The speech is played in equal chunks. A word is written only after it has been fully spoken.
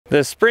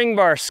The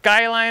Springbar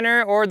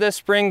Skyliner or the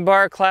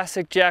Springbar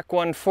Classic Jack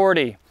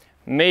 140.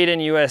 Made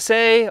in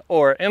USA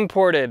or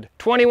imported.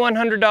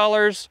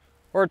 $2,100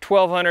 or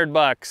 $1,200.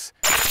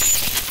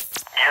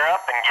 Gear up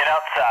and get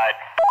outside.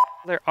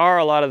 There are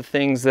a lot of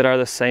things that are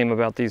the same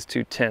about these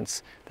two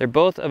tents. They're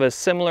both of a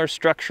similar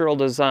structural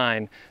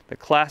design. The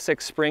classic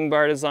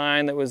Springbar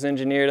design that was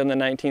engineered in the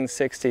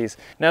 1960s.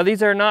 Now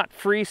these are not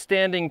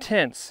freestanding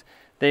tents.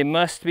 They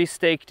must be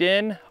staked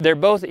in. They're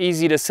both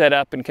easy to set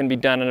up and can be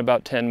done in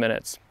about 10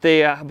 minutes.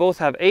 They both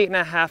have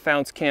 8.5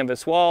 ounce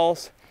canvas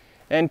walls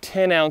and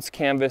 10 ounce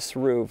canvas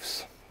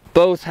roofs.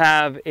 Both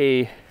have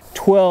a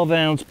 12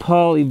 ounce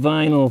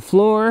polyvinyl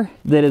floor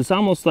that is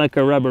almost like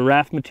a rubber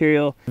raft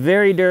material.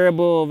 Very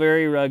durable,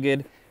 very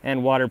rugged,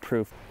 and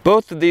waterproof.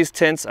 Both of these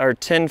tents are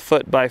 10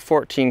 foot by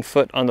 14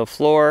 foot on the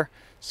floor,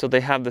 so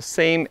they have the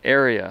same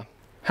area.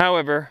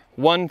 However,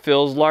 one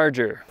feels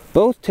larger.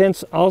 Both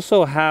tents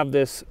also have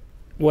this,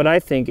 what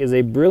I think is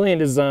a brilliant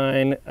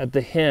design at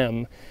the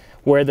hem,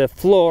 where the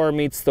floor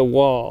meets the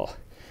wall.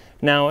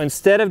 Now,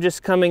 instead of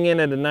just coming in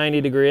at a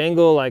 90-degree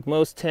angle like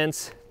most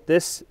tents,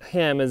 this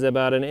hem is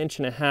about 1.5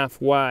 inches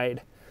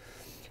wide.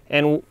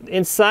 And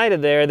inside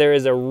of there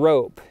is a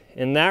rope.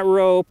 And that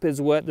rope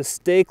is what the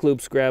stake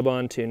loops grab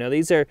onto. Now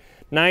these are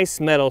nice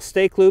metal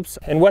stake loops.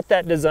 And what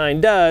that design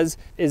does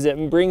is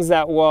it brings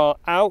that wall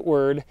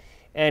outward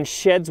and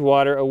sheds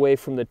water away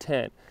from the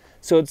tent.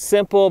 So it's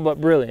simple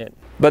but brilliant.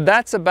 But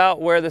that's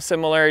about where the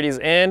similarities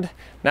end.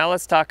 Now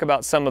let's talk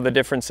about some of the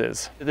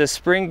differences. The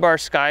Springbar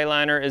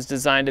Skyliner is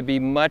designed to be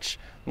much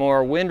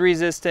more wind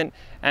resistant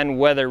and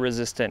weather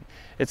resistant.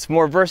 It's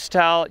more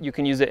versatile. You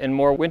can use it in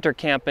more winter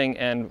camping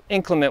and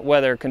inclement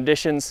weather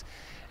conditions.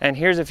 And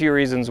here's a few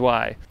reasons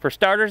why. For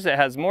starters, it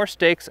has more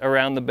stakes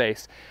around the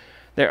base.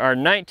 There are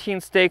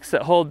 19 stakes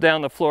that hold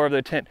down the floor of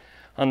the tent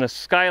on the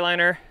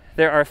Skyliner.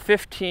 There are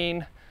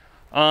 15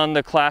 on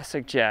the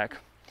Classic Jack.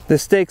 The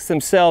stakes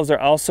themselves are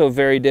also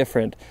very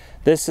different.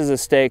 This is a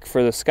stake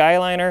for the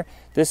Skyliner.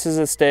 This is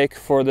a stake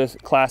for the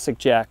Classic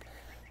Jack.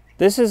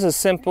 This is a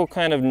simple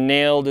kind of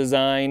nail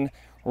design,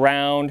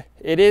 round.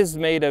 It is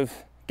made of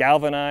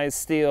galvanized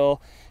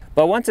steel,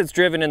 but once it's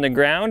driven in the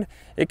ground,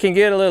 it can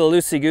get a little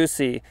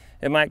loosey-goosey.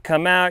 It might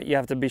come out, you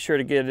have to be sure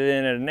to get it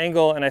in at an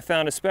angle, and I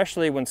found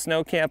especially when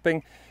snow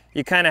camping,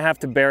 you kind of have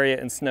to bury it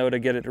in snow to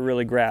get it to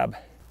really grab.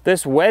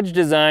 This wedge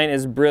design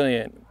is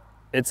brilliant.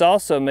 It's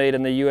also made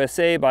in the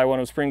USA by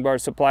one of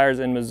Springbar's suppliers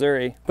in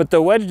Missouri. But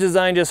the wedge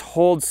design just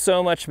holds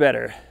so much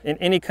better in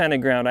any kind of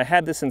ground. I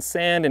had this in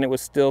sand and it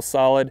was still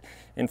solid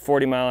in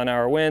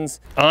 40-mile-an-hour winds.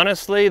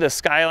 Honestly, the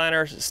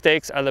Skyliner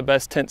stakes are the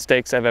best tent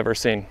stakes I've ever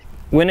seen.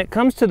 When it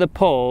comes to the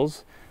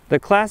poles, the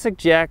Classic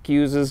Jack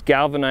uses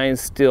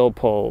galvanized steel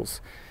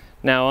poles.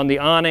 Now on the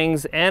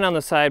awnings and on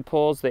the side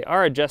poles, they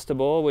are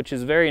adjustable, which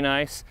is very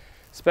nice,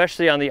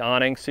 especially on the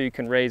awning, so you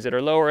can raise it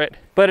or lower it.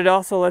 But it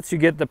also lets you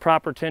get the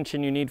proper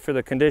tension you need for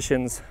the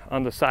conditions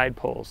on the side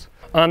poles.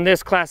 On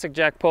this Classic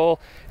Jack pole,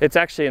 it's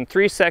actually in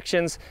 3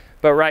 sections,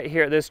 but right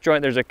here at this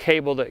joint, there's a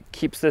cable that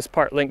keeps this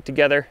part linked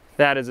together.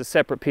 That is a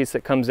separate piece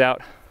that comes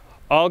out.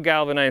 All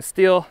galvanized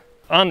steel.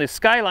 On the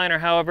Skyliner,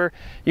 however,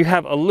 you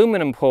have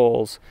aluminum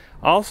poles,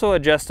 also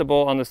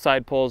adjustable on the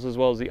side poles as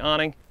well as the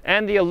awning.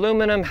 And the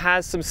aluminum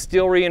has some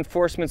steel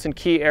reinforcements in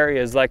key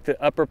areas like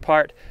the upper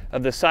part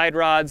of the side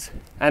rods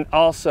and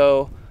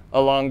also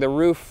along the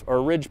roof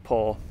or ridge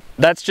pole.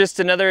 That's just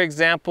another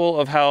example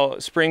of how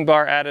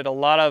Springbar added a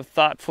lot of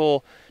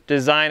thoughtful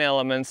design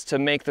elements to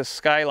make the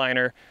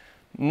Skyliner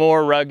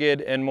more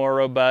rugged and more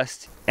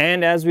robust.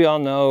 And as we all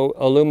know,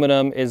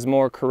 aluminum is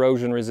more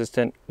corrosion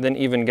resistant than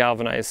even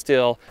galvanized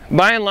steel.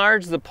 By and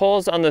large, the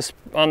poles on the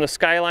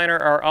Skyliner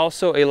are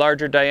also a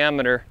larger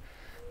diameter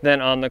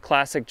than on the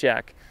Classic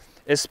Jack,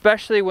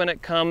 especially when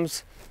it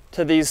comes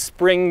to these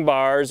spring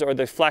bars or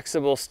the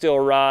flexible steel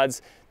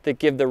rods that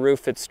give the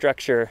roof its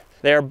structure.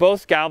 They are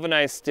both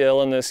galvanized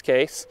steel in this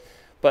case,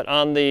 but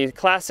on the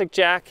Classic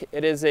Jack,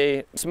 it is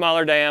a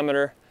smaller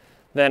diameter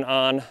than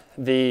on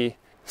the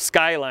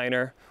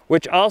Skyliner,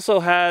 which also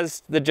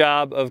has the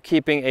job of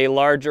keeping a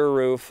larger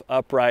roof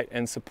upright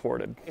and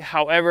supported.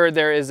 However,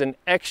 there is an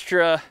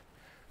extra,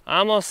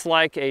 almost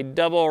like a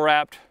double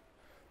wrapped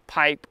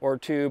pipe or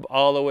tube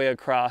all the way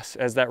across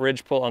as that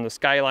ridge pull on the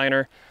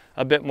Skyliner,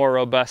 a bit more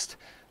robust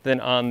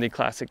than on the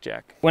Classic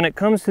Jack. When it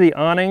comes to the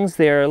awnings,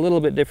 they are a little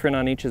bit different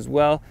on each as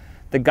well.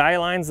 The guy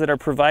lines that are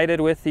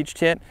provided with each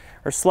tent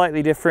are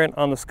slightly different.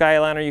 On the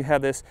Skyliner, you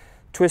have this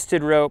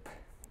twisted rope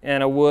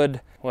and a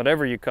wood,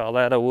 whatever you call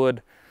that, a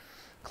wood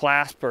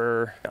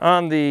clasper.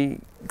 On the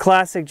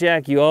Classic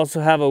Jack, you also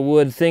have a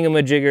wood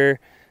thingamajigger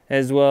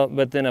as well,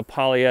 but then a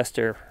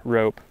polyester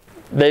rope.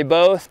 They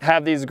both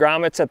have these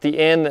grommets at the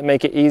end that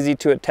make it easy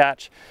to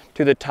attach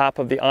to the top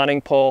of the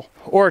awning pole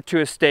or to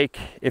a stake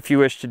if you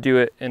wish to do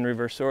it in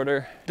reverse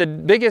order. The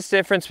biggest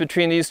difference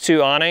between these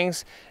two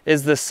awnings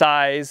is the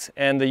size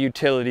and the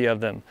utility of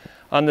them.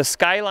 On the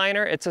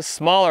Skyliner, it's a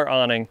smaller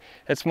awning.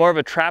 It's more of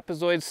a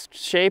trapezoid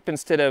shape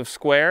instead of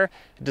square.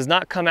 It does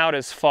not come out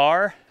as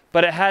far,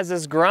 but it has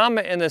this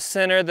grommet in the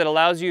center that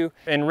allows you,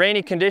 in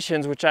rainy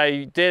conditions, which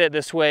I did it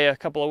this way a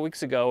couple of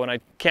weeks ago when I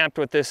camped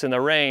with this in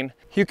the rain,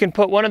 you can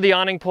put one of the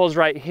awning poles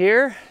right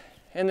here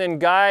and then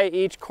guy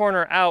each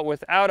corner out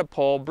without a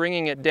pole,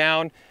 bringing it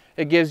down.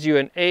 It gives you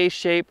an A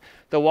shape.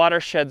 The water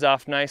sheds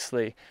off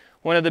nicely.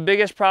 One of the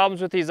biggest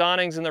problems with these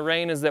awnings in the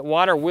rain is that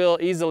water will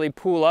easily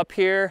pool up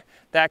here.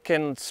 That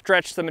can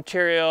stretch the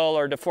material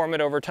or deform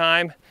it over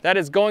time. That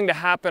is going to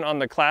happen on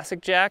the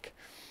Classic Jack,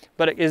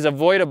 but it is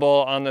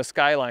avoidable on the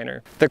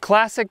Skyliner. The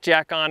Classic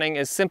Jack awning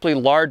is simply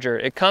larger.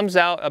 It comes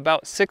out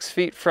about 6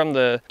 feet from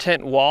the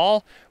tent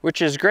wall,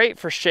 which is great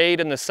for shade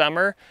in the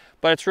summer,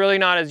 but it's really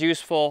not as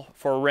useful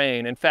for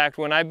rain. In fact,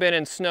 when I've been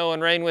in snow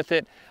and rain with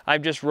it,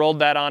 I've just rolled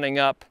that awning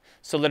up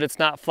so that it's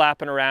not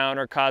flapping around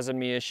or causing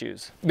me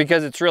issues,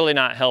 because it's really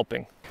not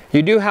helping.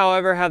 You do,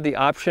 however, have the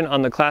option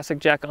on the Classic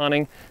Jack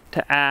awning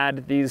to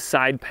add these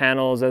side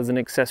panels as an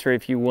accessory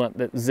if you want,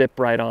 that zip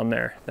right on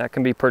there. That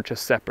can be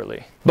purchased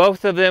separately.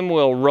 Both of them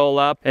will roll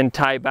up and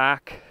tie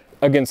back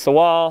against the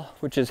wall,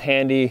 which is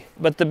handy.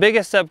 But the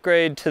biggest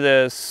upgrade to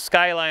the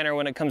Skyliner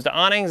when it comes to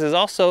awnings is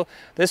also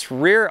this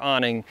rear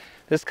awning.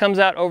 This comes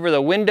out over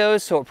the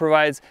windows, so it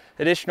provides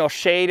additional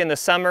shade in the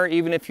summer,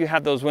 even if you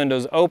have those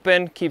windows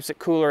open, keeps it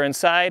cooler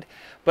inside,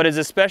 but is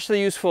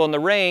especially useful in the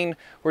rain,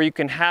 where you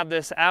can have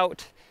this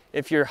out.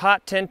 If you're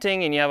hot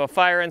tenting and you have a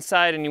fire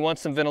inside and you want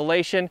some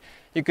ventilation,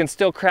 you can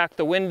still crack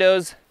the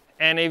windows,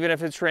 and even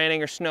if it's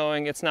raining or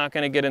snowing, it's not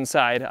going to get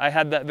inside. I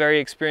had that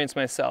very experience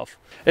myself.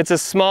 It's a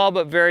small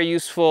but very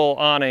useful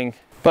awning.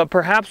 But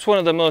perhaps one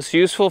of the most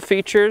useful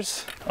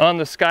features on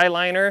the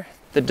Skyliner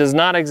that does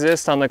not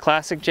exist on the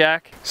Classic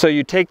Jack. So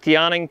you take the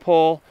awning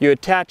pole, you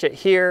attach it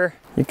here,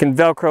 you can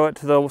Velcro it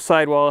to the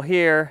sidewall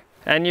here,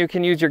 and you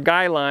can use your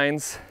guy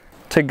lines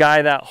to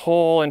guy that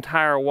whole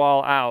entire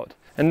wall out.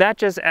 And that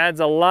just adds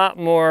a lot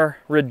more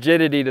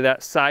rigidity to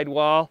that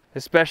sidewall,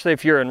 especially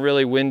if you're in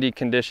really windy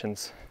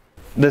conditions.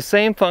 The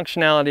same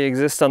functionality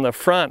exists on the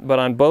front, but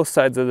on both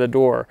sides of the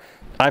door.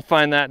 I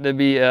find that to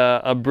be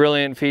a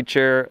brilliant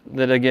feature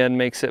that, again,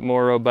 makes it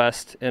more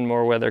robust in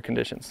more weather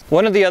conditions.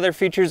 One of the other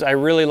features I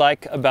really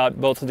like about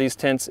both of these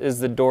tents is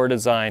the door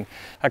design.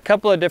 A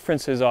couple of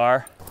differences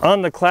are,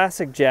 on the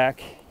Classic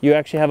Jack, you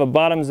actually have a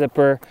bottom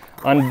zipper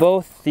on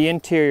both the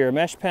interior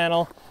mesh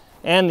panel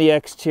and the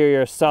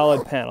exterior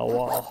solid panel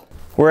wall.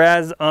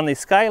 Whereas on the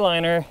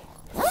Skyliner,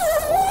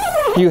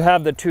 you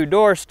have the two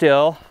doors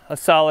still, a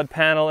solid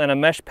panel and a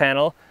mesh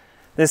panel.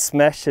 This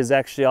mesh is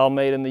actually all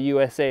made in the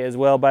USA as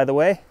well, by the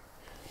way.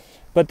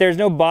 But there's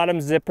no bottom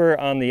zipper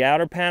on the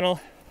outer panel,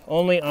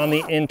 only on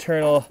the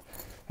internal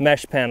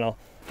mesh panel.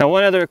 Now,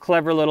 one other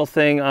clever little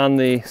thing on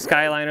the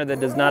Skyliner that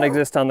does not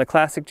exist on the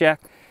Classic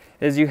Jack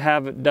is you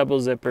have a double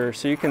zipper.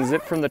 So you can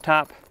zip from the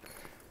top,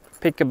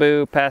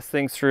 peekaboo, pass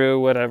things through,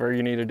 whatever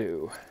you need to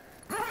do.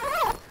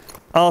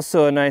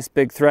 Also a nice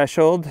big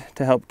threshold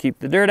to help keep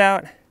the dirt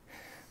out.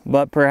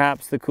 But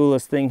perhaps the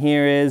coolest thing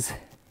here is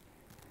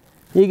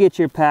you get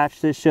your patch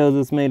that shows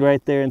it's made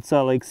right there in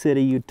Salt Lake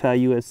City, Utah,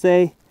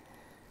 USA.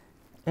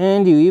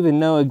 And you even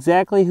know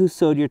exactly who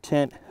sewed your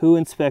tent, who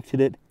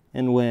inspected it,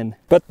 and when.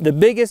 But the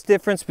biggest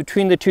difference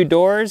between the two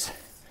doors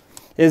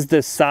is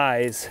the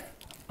size.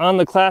 On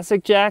the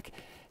Classic Jack,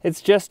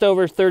 it's just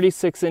over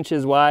 36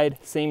 inches wide,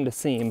 seam to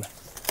seam.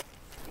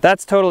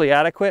 That's totally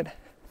adequate,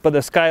 but the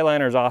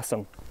Skyliner is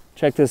awesome.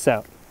 Check this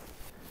out.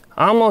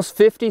 Almost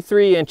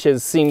 53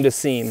 inches seam to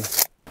seam.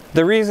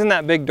 The reason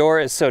that big door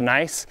is so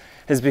nice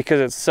is because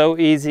it's so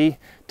easy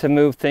to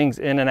move things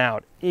in and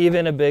out,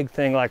 even a big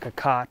thing like a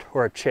cot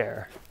or a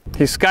chair.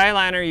 The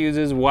Skyliner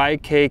uses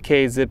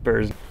YKK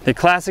zippers. The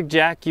Classic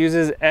Jack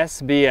uses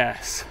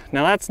SBS.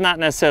 Now, that's not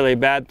necessarily a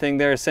bad thing.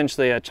 They're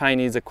essentially a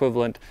Chinese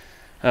equivalent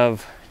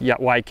of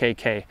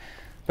YKK.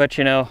 But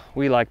you know,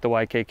 we like the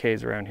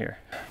YKKs around here.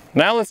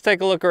 Now let's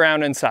take a look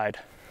around inside.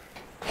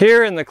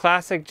 Here in the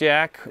Classic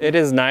Jack, it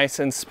is nice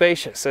and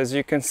spacious, as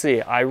you can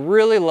see. I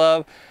really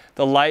love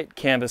the light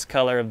canvas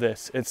color of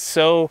this. It's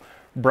so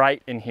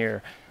bright in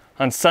here.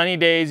 On sunny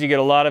days, you get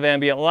a lot of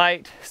ambient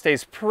light,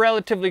 stays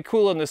relatively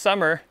cool in the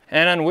summer,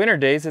 and on winter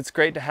days, it's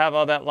great to have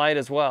all that light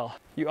as well.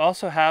 You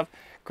also have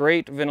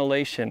great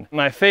ventilation.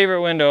 My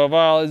favorite window of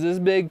all is this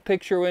big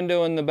picture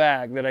window in the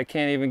back that I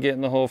can't even get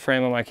in the whole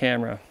frame of my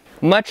camera.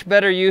 Much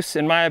better use,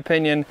 in my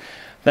opinion,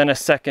 than a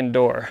second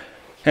door.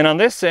 And on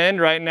this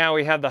end, right now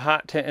we have the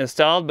hot tent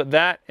installed, but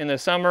that in the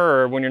summer,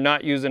 or when you're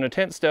not using a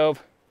tent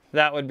stove,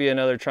 that would be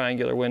another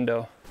triangular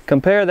window.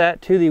 Compare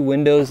that to the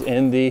windows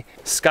in the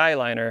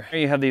Skyliner.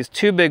 You have these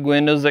two big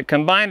windows that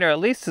combined are at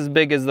least as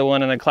big as the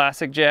one in the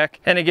Classic Jack,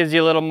 and it gives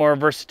you a little more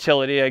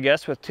versatility, I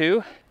guess, with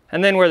two.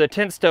 And then where the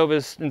tent stove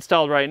is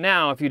installed right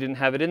now, if you didn't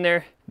have it in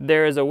there,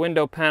 there is a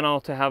window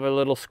panel to have a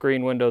little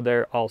screen window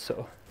there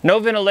also. No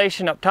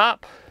ventilation up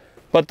top,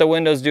 but the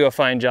windows do a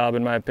fine job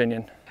in my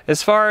opinion.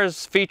 As far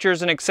as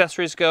features and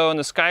accessories go in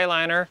the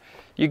Skyliner,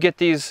 you get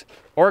these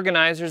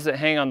organizers that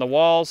hang on the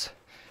walls.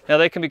 Now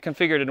they can be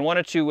configured in one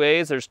of two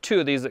ways. There's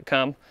two of these that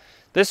come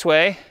this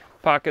way,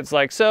 pockets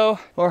like so,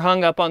 or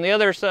hung up on the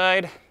other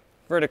side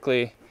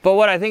vertically. But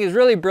what I think is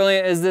really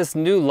brilliant is this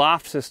new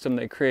loft system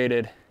they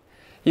created.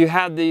 You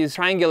have these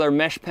triangular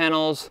mesh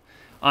panels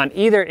on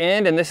either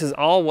end, and this is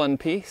all one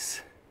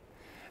piece.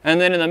 And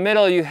then in the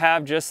middle you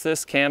have just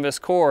this canvas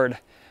cord.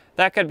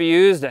 That could be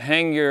used to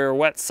hang your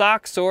wet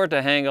socks or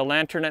to hang a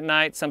lantern at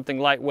night, something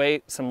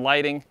lightweight, some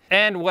lighting.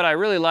 And what I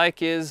really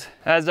like is,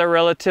 as a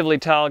relatively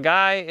tall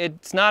guy,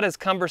 it's not as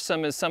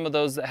cumbersome as some of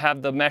those that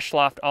have the mesh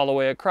loft all the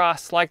way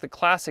across, like the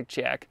classic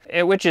jack,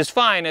 which is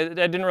fine. I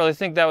didn't really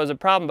think that was a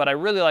problem, but I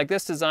really like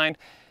this design.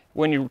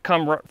 When you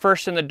come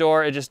first in the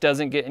door, it just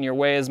doesn't get in your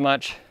way as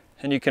much,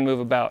 and you can move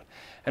about.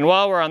 And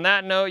while we're on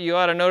that note, you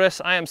ought to notice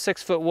I am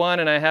 6'1"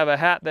 and I have a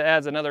hat that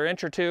adds another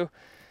inch or two.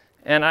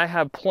 And I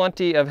have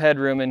plenty of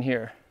headroom in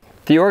here.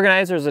 The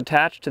organizer is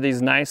attached to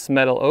these nice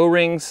metal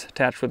O-rings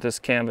attached with this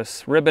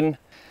canvas ribbon.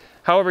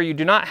 However, you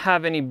do not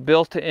have any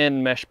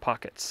built-in mesh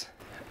pockets.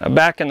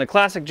 Back in the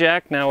classic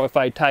jack, now if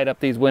I tied up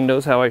these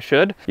windows how I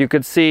should, you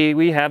could see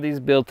we have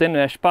these built-in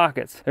mesh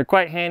pockets. They're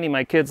quite handy.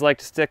 My kids like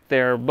to stick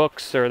their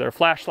books or their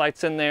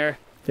flashlights in there.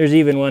 There's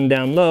even one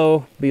down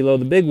low, below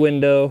the big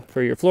window,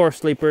 for your floor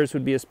sleepers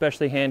would be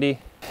especially handy.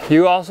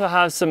 You also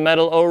have some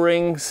metal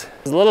O-rings,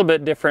 a little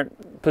bit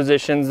different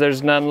positions.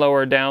 There's none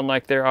lower down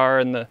like there are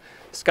in the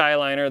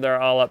Skyliner. They're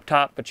all up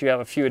top, but you have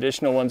a few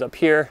additional ones up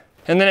here.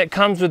 And then it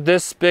comes with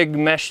this big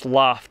mesh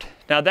loft.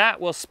 Now that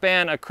will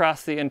span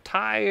across the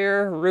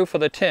entire roof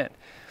of the tent,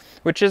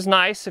 which is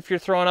nice if you're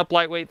throwing up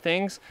lightweight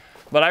things,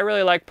 but I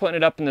really like putting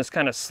it up in this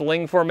kind of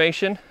sling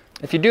formation.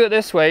 If you do it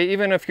this way,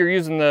 even if you're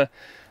using the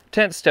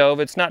tent stove,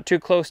 it's not too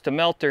close to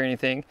melt or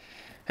anything.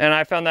 And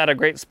I found that a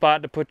great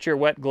spot to put your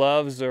wet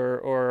gloves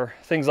or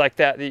things like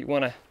that you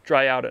want to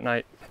dry out at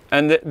night.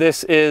 And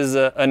this is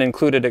an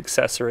included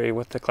accessory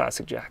with the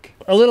classic jack.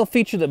 A little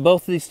feature that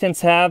both of these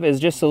tents have is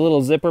just a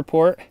little zipper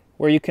port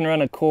where you can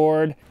run a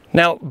cord.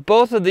 Now,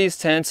 both of these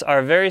tents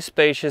are very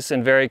spacious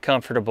and very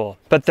comfortable.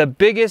 But the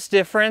biggest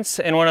difference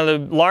and one of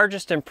the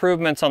largest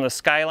improvements on the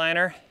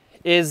Skyliner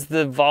is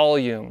the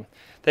volume.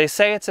 They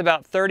say it's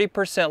about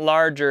 30%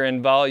 larger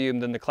in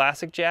volume than the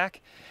classic jack,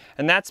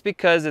 and that's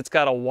because it's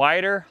got a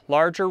wider,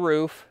 larger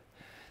roof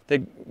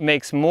that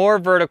makes more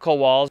vertical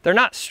walls. They're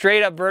not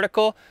straight up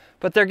vertical,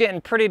 but they're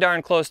getting pretty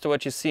darn close to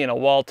what you see in a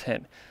wall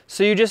tent.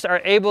 So you just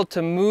are able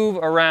to move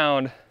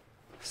around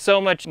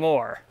so much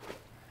more.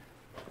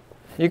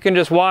 You can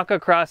just walk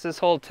across this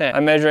whole tent.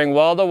 I'm measuring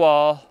wall to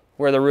wall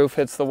where the roof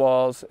hits the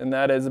walls, and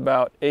that is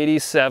about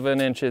 87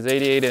 inches,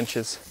 88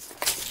 inches.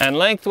 And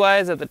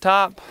lengthwise at the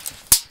top,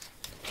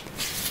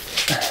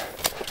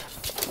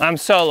 I'm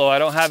solo, I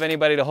don't have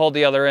anybody to hold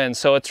the other end,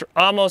 so it's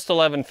almost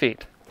 11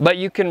 feet. But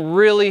you can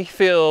really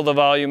feel the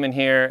volume in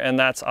here, and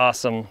that's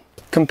awesome.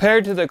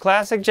 Compared to the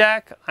classic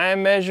jack, I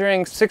am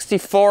measuring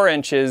 64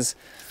 inches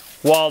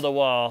wall to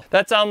wall.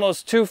 That's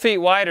almost 2 feet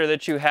wider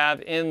that you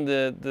have in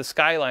the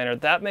Skyliner.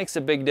 That makes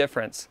a big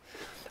difference.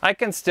 I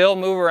can still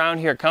move around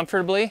here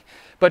comfortably,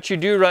 but you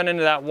do run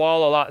into that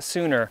wall a lot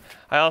sooner.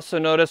 I also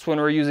noticed when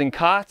we're using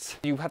cots,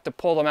 you have to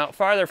pull them out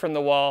farther from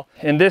the wall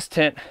in this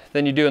tent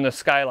than you do in the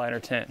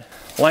Skyliner tent.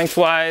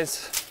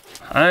 Lengthwise,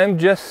 I'm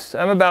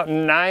about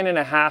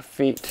 9.5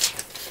 feet.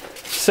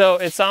 So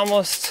it's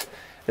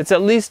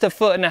at least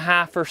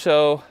 1.5 feet or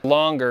so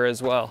longer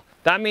as well.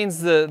 That means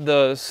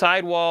the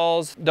side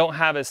walls don't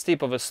have as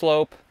steep of a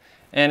slope,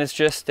 and it's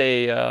just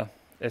a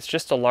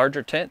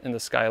larger tent in the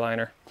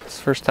Skyliner. It's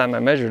the first time I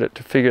measured it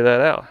to figure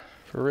that out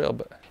for real,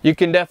 but you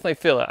can definitely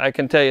feel it, I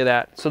can tell you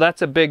that. So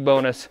that's a big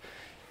bonus.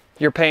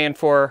 You're paying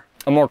for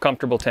a more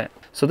comfortable tent.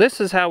 So this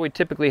is how we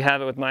typically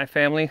have it with my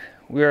family.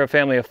 We're a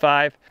family of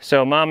 5.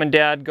 So mom and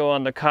dad go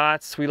on the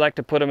cots. We like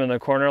to put them in the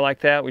corner like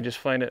that. We just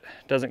find it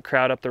doesn't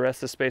crowd up the rest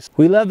of the space.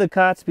 We love the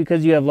cots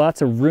because you have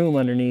lots of room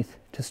underneath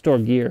to store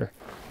gear.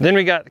 Then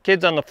we got the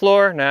kids on the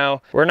floor.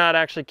 Now, we're not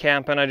actually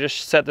camping. I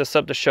just set this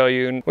up to show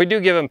you. And we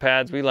do give them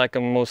pads. We like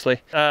them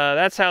mostly.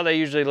 That's how they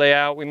usually lay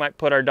out. We might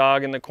put our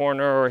dog in the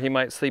corner, or he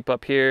might sleep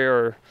up here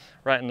or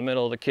right in the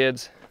middle of the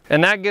kids.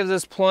 And that gives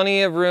us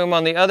plenty of room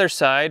on the other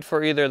side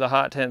for either the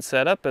hot tent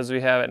setup as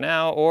we have it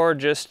now, or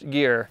just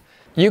gear.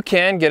 You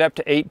can get up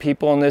to 8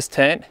 people in this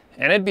tent,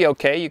 and it'd be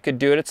okay. You could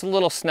do it. It's a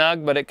little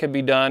snug, but it could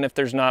be done if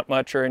there's not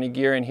much or any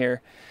gear in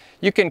here.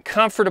 You can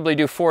comfortably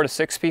do 4 to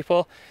 6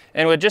 people,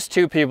 and with just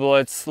 2 people,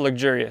 it's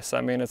luxurious. I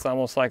mean, it's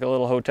almost like a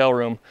little hotel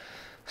room.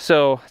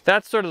 So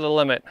that's sort of the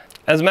limit.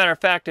 As a matter of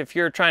fact, if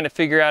you're trying to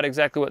figure out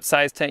exactly what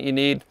size tent you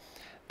need,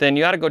 then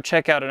you ought to go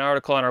check out an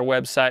article on our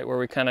website where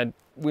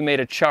we made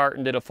a chart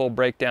and did a full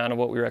breakdown of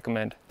what we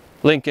recommend.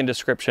 Link in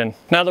description.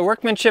 Now, the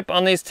workmanship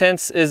on these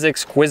tents is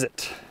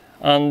exquisite.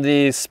 On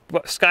the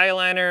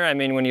Skyliner, I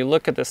mean, when you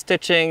look at the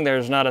stitching,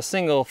 there's not a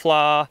single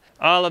flaw.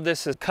 All of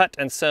this is cut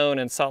and sewn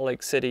in Salt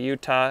Lake City,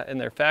 Utah, in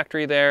their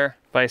factory there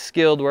by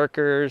skilled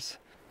workers,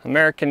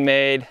 American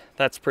made.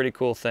 That's a pretty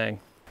cool thing.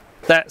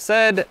 That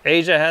said,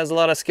 Asia has a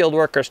lot of skilled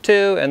workers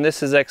too, and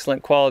this is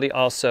excellent quality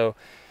also.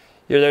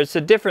 There's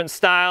a different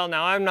style.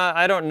 Now,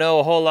 I don't know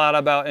a whole lot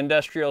about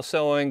industrial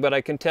sewing, but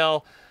I can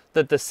tell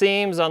that the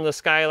seams on the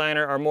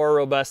Skyliner are more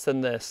robust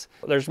than this.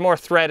 There's more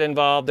thread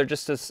involved.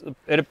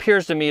 It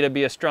appears to me to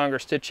be a stronger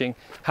stitching.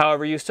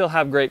 However, you still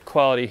have great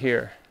quality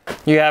here.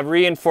 You have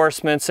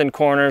reinforcements in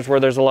corners where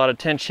there's a lot of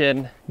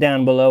tension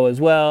down below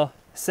as well.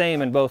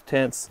 Same in both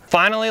tents.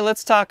 Finally,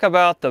 let's talk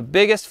about the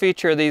biggest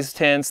feature of these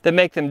tents that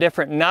make them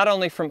different not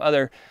only from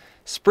other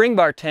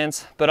Springbar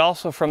tents, but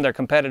also from their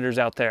competitors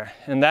out there.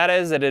 And that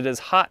is that it is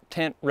hot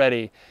tent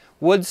ready,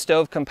 wood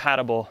stove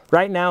compatible.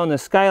 Right now in the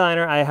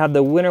Skyliner, I have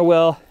the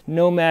Winterwell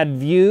Nomad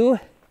View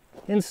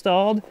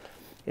installed.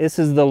 This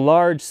is the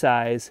large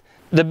size.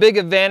 The big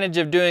advantage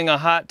of doing a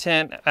hot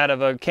tent out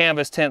of a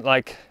canvas tent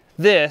like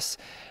this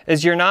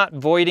is you're not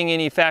voiding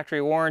any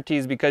factory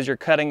warranties because you're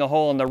cutting a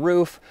hole in the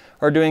roof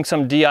or doing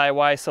some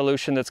DIY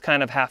solution that's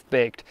kind of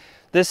half-baked.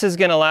 This is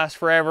gonna last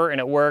forever and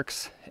it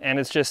works, and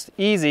it's just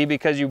easy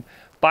because you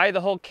buy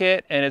the whole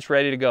kit and it's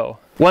ready to go.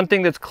 One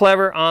thing that's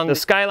clever on the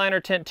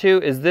Skyliner tent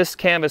too is this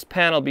canvas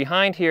panel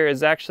behind here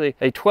is actually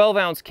a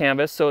 12-ounce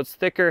canvas, so it's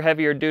thicker,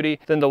 heavier duty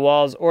than the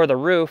walls or the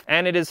roof,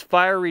 and it is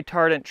fire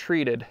retardant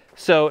treated.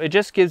 So it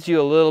just gives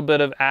you a little bit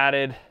of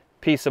added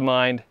peace of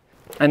mind.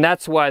 And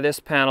that's why this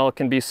panel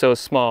can be so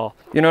small.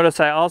 You notice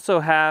I also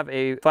have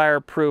a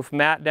fireproof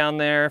mat down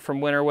there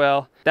from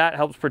Winterwell. That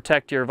helps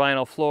protect your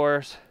vinyl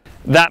floors.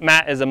 That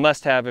mat is a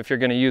must-have if you're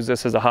going to use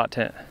this as a hot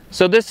tent.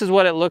 So this is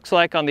what it looks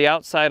like on the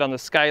outside on the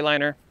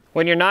Skyliner.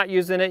 When you're not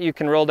using it, you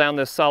can roll down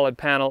this solid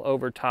panel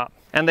over top.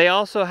 And they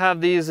also have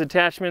these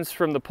attachments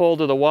from the pole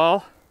to the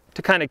wall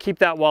to kind of keep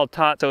that wall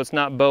taut so it's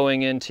not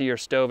bowing into your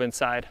stove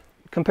inside.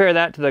 Compare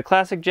that to the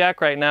classic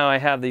jack. Right now I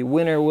have the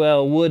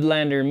Winterwell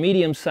Woodlander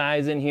medium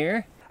size in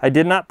here. I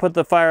did not put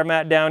the fire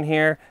mat down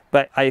here,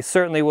 but I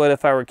certainly would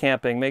if I were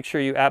camping. Make sure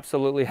you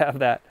absolutely have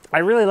that. I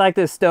really like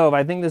this stove.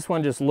 I think this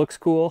one just looks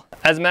cool.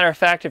 As a matter of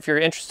fact, if you're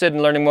interested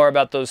in learning more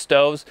about those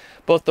stoves,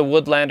 both the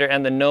Woodlander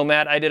and the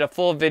Nomad, I did a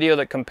full video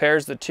that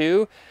compares the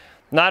two.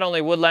 Not only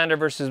Woodlander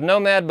versus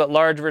Nomad, but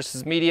large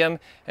versus medium,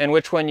 and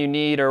which one you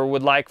need or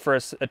would like for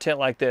a tent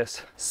like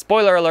this.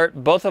 Spoiler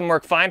alert, both of them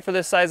work fine for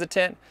this size of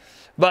tent,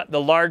 but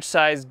the large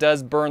size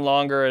does burn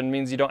longer and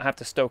means you don't have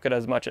to stoke it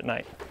as much at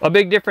night. A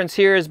big difference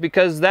here is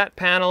because that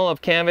panel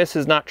of canvas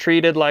is not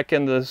treated like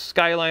in the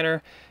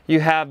Skyliner, you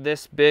have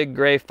this big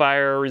gray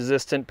fire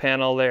resistant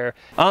panel there.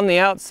 On the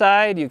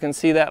outside, you can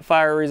see that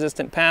fire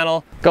resistant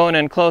panel. Going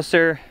in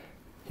closer,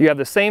 you have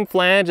the same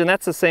flange, and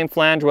that's the same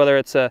flange whether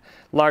it's a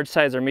large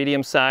size or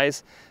medium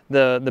size.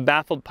 The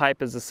baffled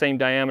pipe is the same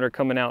diameter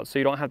coming out, so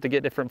you don't have to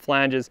get different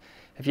flanges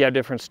if you have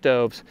different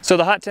stoves. So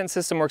the hot tent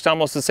system works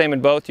almost the same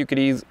in both. You could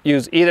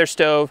use either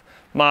stove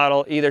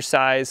model, either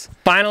size.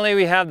 Finally,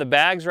 we have the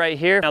bags right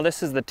here. Now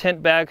this is the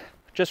tent bag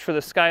just for the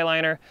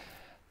Skyliner.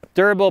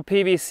 Durable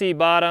PVC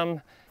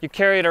bottom. You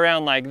carry it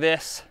around like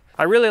this.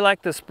 I really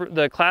like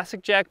the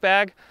classic jack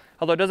bag.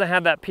 Although it doesn't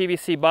have that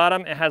PVC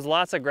bottom, it has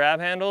lots of grab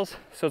handles,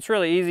 so it's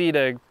really easy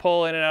to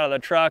pull in and out of the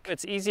truck.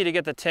 It's easy to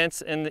get the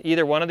tents in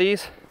either one of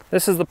these.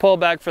 This is the pull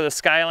bag for the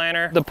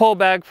Skyliner. The pull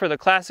bag for the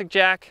classic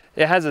jack,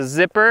 it has a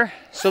zipper,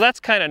 so that's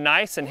kind of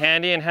nice and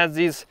handy and has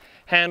these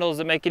handles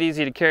that make it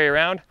easy to carry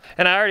around.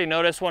 And I already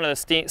noticed one of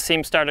the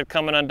seams started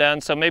coming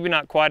undone, so maybe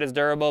not quite as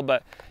durable,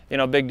 but you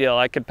know, big deal.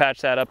 I could patch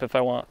that up if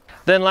I want.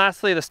 Then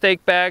lastly, the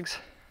stake bags.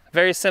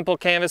 Very simple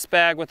canvas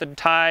bag with a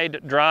tied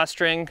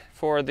drawstring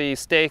for the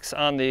stakes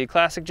on the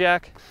classic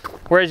jack.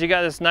 Whereas you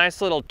got this nice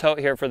little tote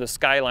here for the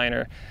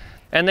Skyliner.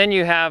 And then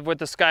you have with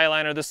the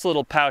Skyliner this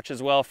little pouch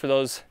as well for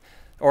those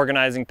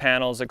organizing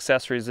panels,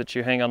 accessories that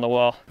you hang on the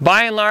wall.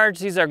 By and large,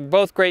 these are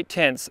both great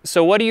tents.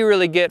 So what do you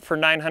really get for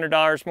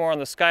 $900 more on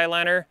the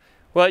Skyliner?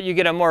 Well, you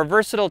get a more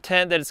versatile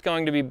tent that is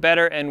going to be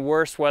better in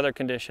worse weather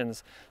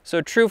conditions.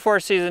 So true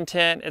 4-season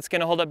tent, it's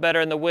gonna hold up better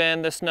in the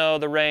wind, the snow,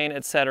 the rain,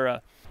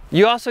 etc.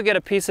 You also get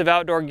a piece of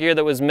outdoor gear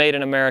that was made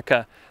in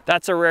America.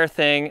 That's a rare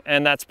thing,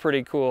 and that's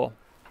pretty cool.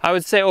 I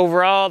would say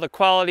overall, the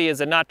quality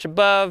is a notch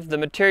above, the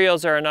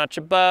materials are a notch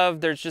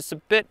above, there's just a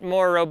bit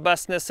more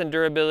robustness and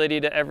durability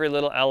to every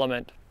little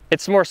element.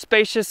 It's more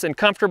spacious and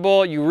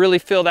comfortable, you really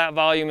feel that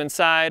volume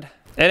inside.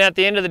 And at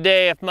the end of the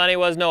day, if money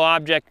was no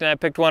object and I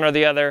picked one or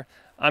the other,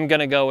 I'm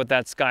gonna go with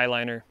that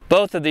Skyliner.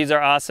 Both of these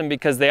are awesome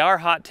because they are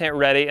hot tent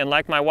ready, and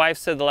like my wife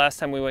said the last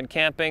time we went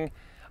camping,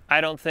 I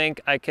don't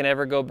think I can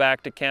ever go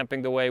back to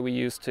camping the way we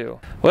used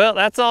to. Well,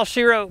 that's all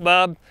she wrote,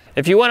 Bob.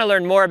 If you want to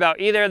learn more about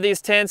either of these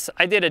tents,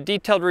 I did a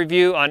detailed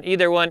review on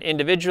either one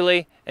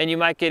individually, and you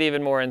might get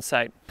even more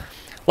insight.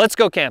 Let's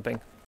go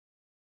camping.